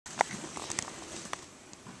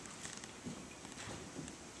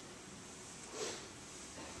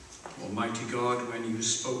Almighty God, when you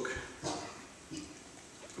spoke,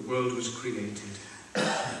 the world was created.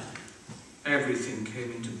 Everything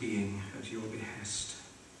came into being at your behest.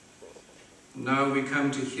 Now we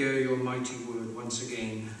come to hear your mighty word once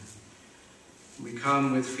again. We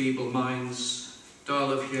come with feeble minds,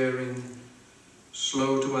 dull of hearing,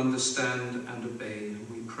 slow to understand and obey.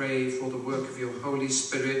 We pray for the work of your Holy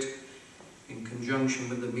Spirit in conjunction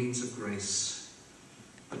with the means of grace,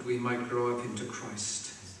 that we might grow up into Christ,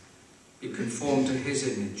 be conformed to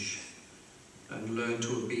his image, and learn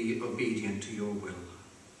to be obedient to your will.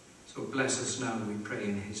 So bless us now, we pray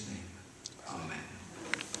in his name. Amen.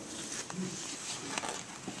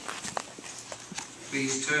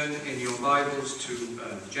 Please turn in your Bibles to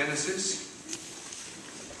Genesis,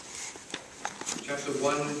 chapter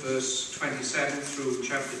 1, verse 27 through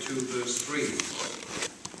chapter 2, verse 3.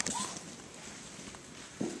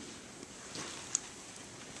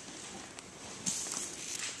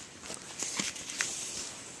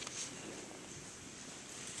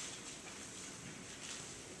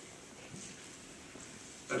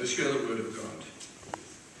 Let us hear the word of God.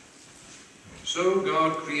 So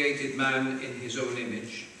God created man in his own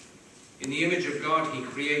image. In the image of God he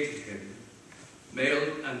created him.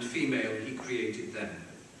 Male and female he created them.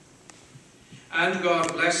 And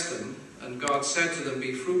God blessed them, and God said to them,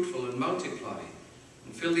 "Be fruitful and multiply,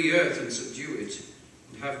 and fill the earth and subdue it,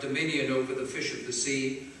 and have dominion over the fish of the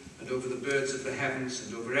sea, and over the birds of the heavens,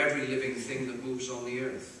 and over every living thing that moves on the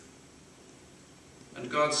earth." And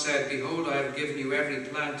God said, "Behold, I have given you every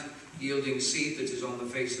plant yielding seed that is on the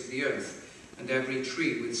face of the earth, and every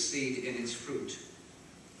tree with seed in its fruit.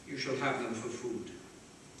 You shall have them for food.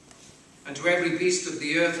 And to every beast of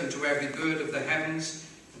the earth, and to every bird of the heavens,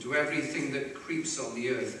 and to everything that creeps on the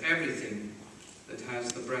earth, everything that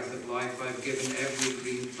has the breath of life, I have given every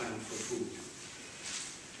green plant for food."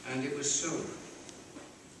 And it was so.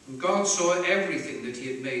 And God saw everything that he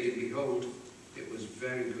had made, and behold, it was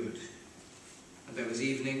very good. And there was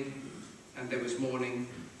evening, and there was morning,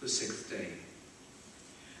 the sixth day.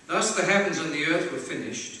 Thus the heavens and the earth were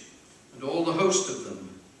finished, and all the host of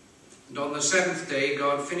them. And on the seventh day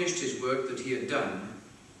God finished his work that he had done,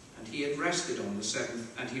 and he rested on the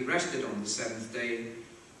seventh day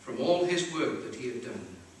from all his work that he had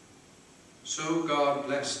done. So God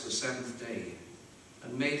blessed the seventh day,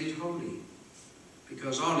 and made it holy,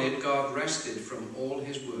 because on it God rested from all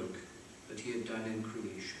his work that he had done in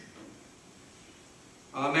creation.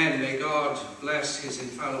 Amen. May God bless his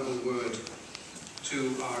infallible word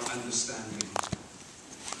to our understanding.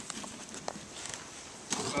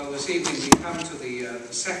 Well, this evening we come to the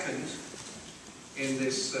second in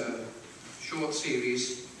this short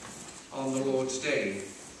series on the Lord's Day.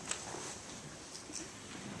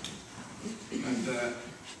 And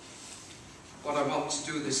what I want to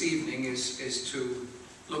do this evening is to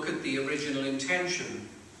look at the original intention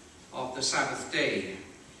of the Sabbath day,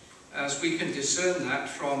 as we can discern that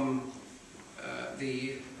from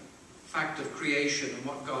the fact of creation and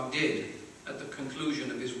what God did at the conclusion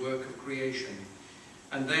of his work of creation,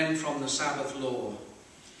 and then from the Sabbath law.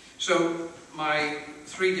 So my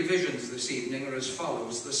three divisions this evening are as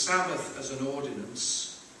follows: the Sabbath as an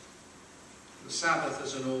ordinance, the Sabbath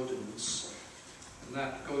as an ordinance, and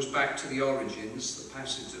that goes back to the origins, the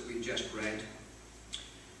passage that we just read.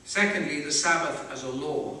 Secondly, the Sabbath as a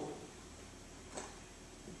law,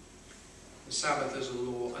 the Sabbath as a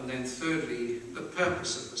law, and then thirdly, the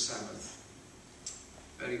purpose of the Sabbath,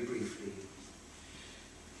 very briefly.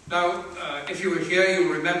 Now, if you were here,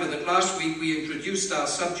 you'll remember that last week we introduced our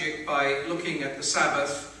subject by looking at the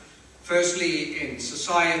Sabbath, firstly in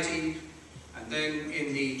society, and then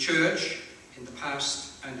in the church, in the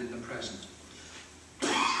past and in the present.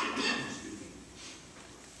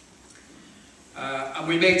 And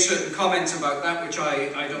we made certain comments about that, which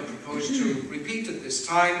I don't propose to repeat at this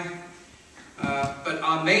time. But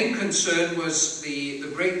our main concern was the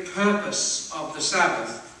great purpose of the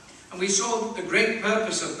Sabbath. And we saw the great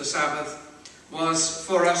purpose of the Sabbath was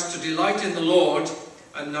for us to delight in the Lord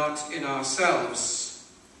and not in ourselves.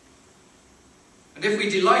 And if we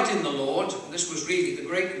delight in the Lord, and this was really the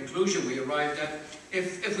great conclusion we arrived at,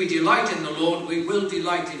 if we delight in the Lord, we will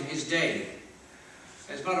delight in his day.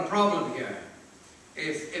 There's not a problem here.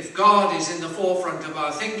 If God is in the forefront of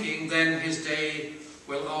our thinking, then his day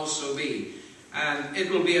will also be. And it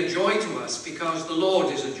will be a joy to us, because the Lord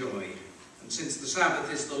is a joy. And since the Sabbath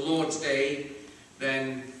is the Lord's day,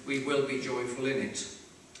 then we will be joyful in it.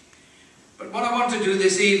 But what I want to do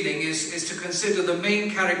this evening is to consider the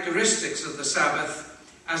main characteristics of the Sabbath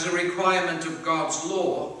as a requirement of God's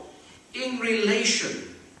law in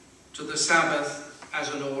relation to the Sabbath as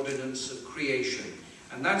an ordinance of creation.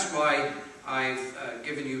 And that's why I've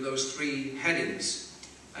given you those three headings.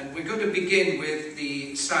 And we're going to begin with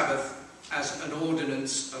the Sabbath as an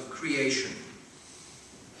ordinance of creation.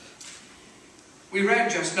 We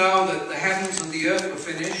read just now that the heavens and the earth were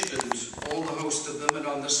finished, and all the host of them, and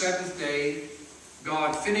on the seventh day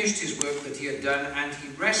God finished his work that he had done, and he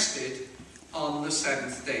rested on the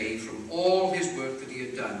seventh day from all his work that he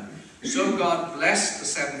had done. So God blessed the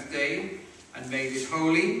seventh day and made it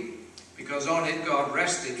holy, because on it God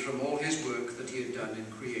rested from all his work that he had done in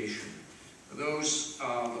creation. Those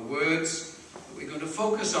are the words that we're going to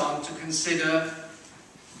focus on to consider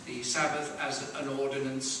the Sabbath as an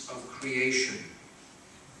ordinance of creation.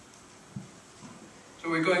 So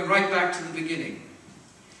we're going right back to the beginning.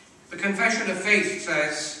 The Confession of Faith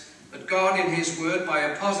says that God in his word, by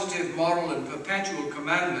a positive, moral and perpetual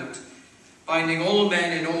commandment, binding all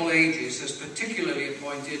men in all ages, has particularly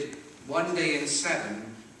appointed one day in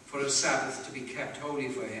 7 for a Sabbath to be kept holy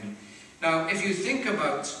for him. Now, if you think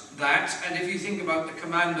about that, and if you think about the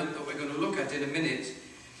commandment that we're going to look at in a minute,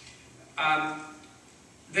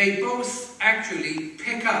 they both actually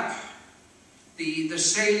pick up the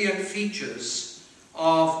salient features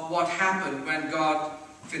of what happened when God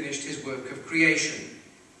finished his work of creation.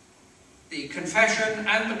 The confession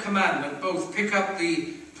and the commandment both pick up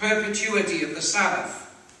the perpetuity of the Sabbath,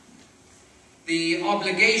 the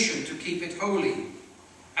obligation to keep it holy,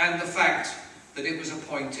 and the fact that it was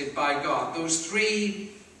appointed by God. Those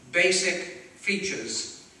three basic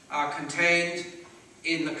features are contained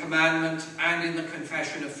in the commandment and in the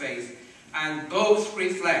confession of faith, and both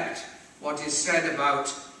reflect what is said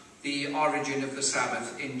about the origin of the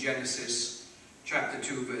Sabbath in Genesis chapter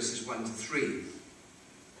 2, verses 1 to 3.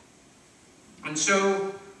 And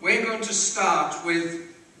so we're going to start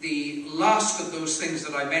with the last of those things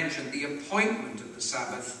that I mentioned, the appointment of the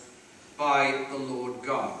Sabbath by the Lord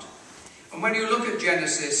God. And when you look at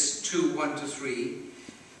Genesis 2, 1 to 3,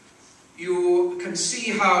 you can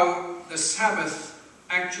see how the Sabbath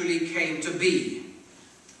actually came to be.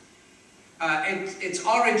 Its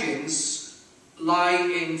origins lie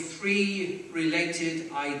in three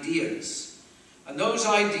related ideas. And those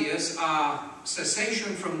ideas are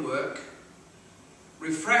cessation from work,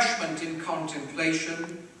 refreshment in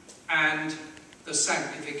contemplation, and the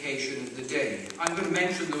sanctification of the day. I'm going to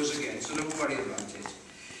mention those again, so don't worry about it.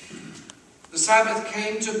 The Sabbath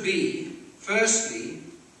came to be, firstly,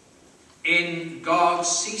 in God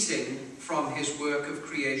ceasing from his work of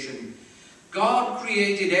creation. God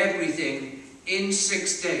created everything in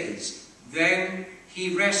 6 days. Then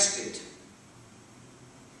he rested.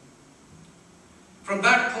 From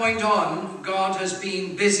that point on, God has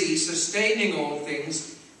been busy sustaining all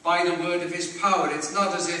things by the word of his power. It's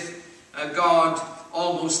not as if God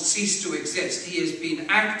almost ceased to exist. He has been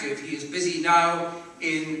active. He is busy now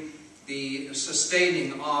in the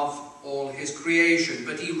sustaining of all his creation.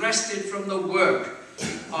 But he rested from the work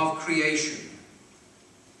of creation.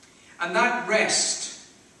 And that rest,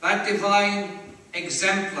 that divine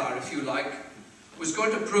exemplar, if you like, was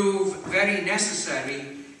going to prove very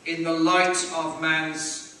necessary in the light of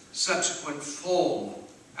man's subsequent fall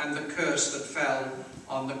and the curse that fell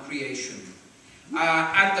on the creation.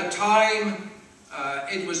 At the time,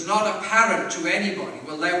 it was not apparent to anybody.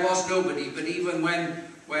 Well, there was nobody, but even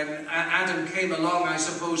when Adam came along, I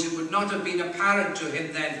suppose it would not have been apparent to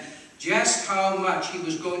him then just how much he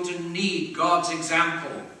was going to need God's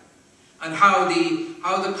example, and how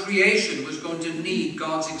the creation was going to need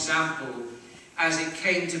God's example as it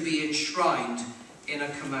came to be enshrined in a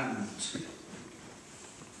commandment.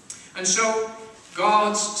 And so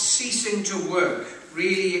God's ceasing to work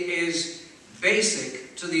really is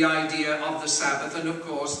basic to the idea of the Sabbath, and of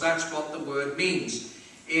course that's what the word means.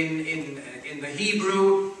 In the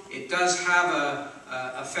Hebrew, it does have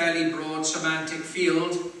a fairly broad semantic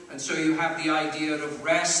field, and so you have the idea of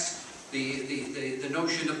rest, the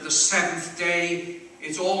notion of the seventh day.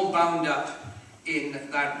 It's all bound up in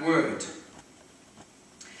that word.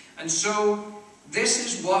 And so this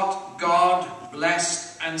is what God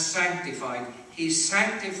blessed and sanctified. He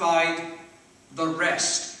sanctified the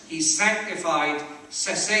rest. He sanctified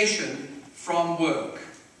cessation from work.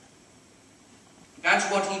 That's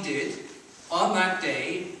what he did on that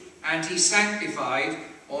day, and he sanctified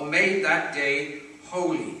or made that day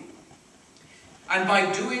holy. And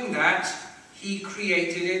by doing that, he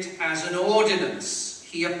created it as an ordinance.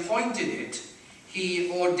 He appointed it.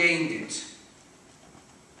 He ordained it.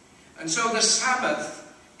 And so the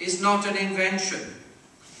Sabbath is not an invention.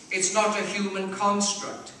 It's not a human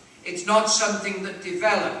construct. It's not something that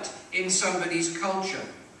developed in somebody's culture.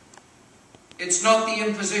 It's not the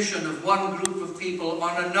imposition of one group of people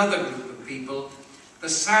on another group of people. The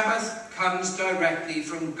Sabbath comes directly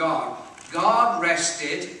from God. God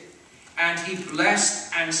rested, and he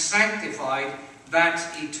blessed and sanctified that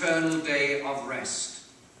eternal day of rest.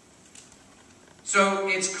 So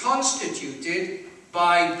it's constituted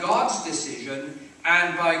by God's decision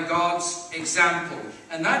and by God's example.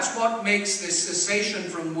 And that's what makes this cessation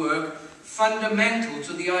from work fundamental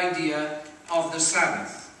to the idea of the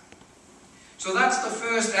Sabbath. So that's the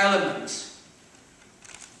first element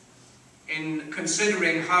in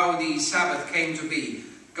considering how the Sabbath came to be.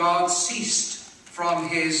 God ceased from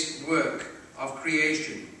his work of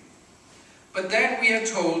creation. But then we are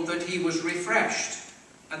told that he was refreshed.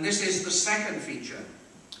 And this is the second feature.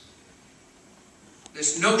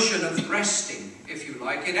 This notion of resting, if you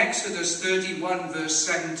like. In Exodus 31 verse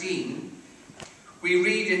 17, we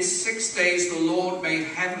read, "In 6 days the Lord made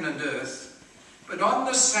heaven and earth, but on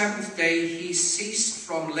the 7th day he ceased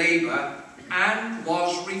from labor and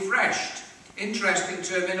was refreshed." Interesting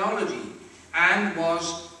terminology. And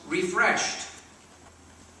was refreshed.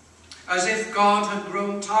 As if God had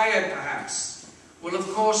grown tired, perhaps. Well,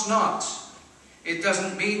 of course not. It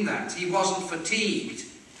doesn't mean that. He wasn't fatigued.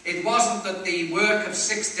 It wasn't that the work of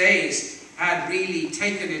 6 days had really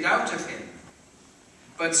taken it out of him.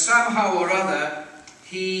 But somehow or other,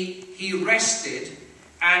 he rested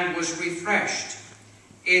and was refreshed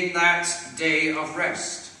in that day of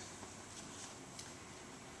rest.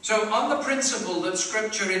 So on the principle that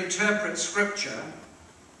Scripture interprets Scripture,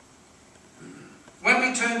 when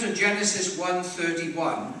we turn to Genesis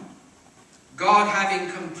 1:31, God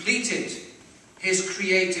having completed his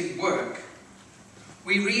creative work,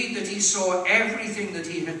 we read that he saw everything that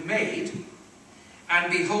he had made,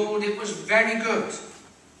 and behold, it was very good.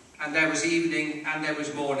 And there was evening, and there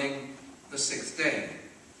was morning, the 6th day.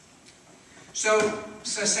 So,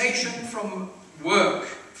 cessation from work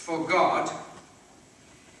for God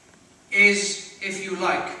is, if you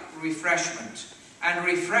like, refreshment. And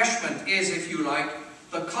refreshment is, if you like,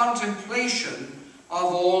 the contemplation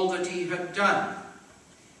of all that he had done.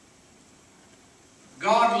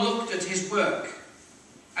 God looked at his work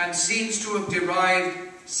and seems to have derived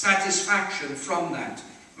satisfaction from that.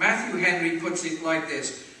 Matthew Henry puts it like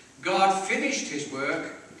this: God finished his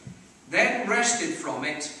work, then rested from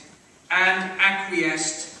it, and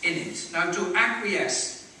acquiesced in it. Now, to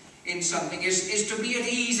acquiesce in something is to be at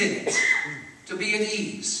ease in it, to be at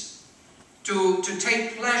ease, to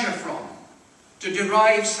take pleasure from, to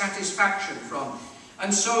derive satisfaction from.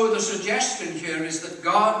 And so the suggestion here is that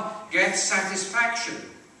God gets satisfaction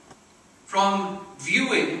from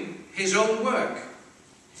viewing his own work,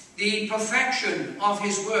 the perfection of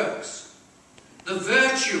his works, the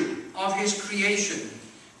virtue of his creation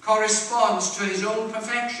corresponds to his own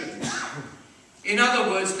perfection. In other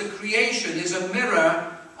words, the creation is a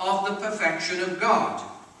mirror of the perfection of God.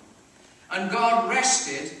 And God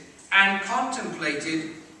rested and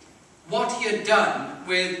contemplated what he had done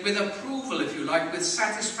with approval, if you like, with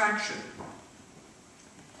satisfaction.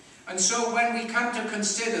 And so when we come to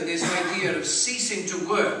consider this idea of ceasing to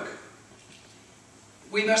work,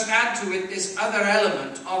 we must add to it this other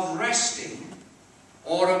element of resting,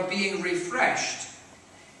 or of being refreshed,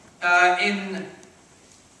 in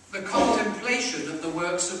the contemplation of the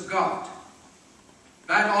works of God.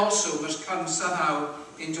 That also must come somehow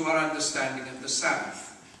into our understanding of the Sabbath.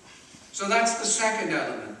 So that's the second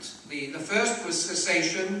element. The first was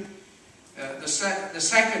cessation, the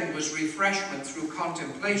second was refreshment through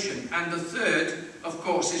contemplation, and the third, of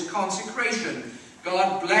course, is consecration.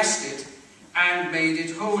 God blessed it and made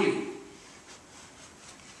it holy.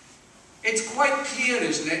 It's quite clear,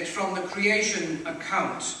 isn't it, from the creation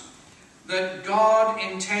account, that God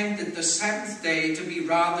intended the 7th day to be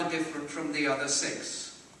rather different from the other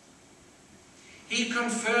 6. He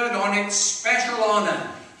conferred on it special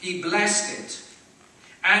honor. He blessed it.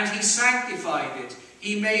 And he sanctified it.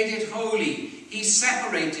 He made it holy. He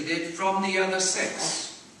separated it from the other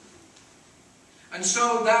 6. And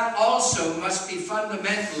so that also must be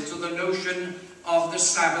fundamental to the notion of the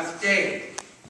Sabbath day.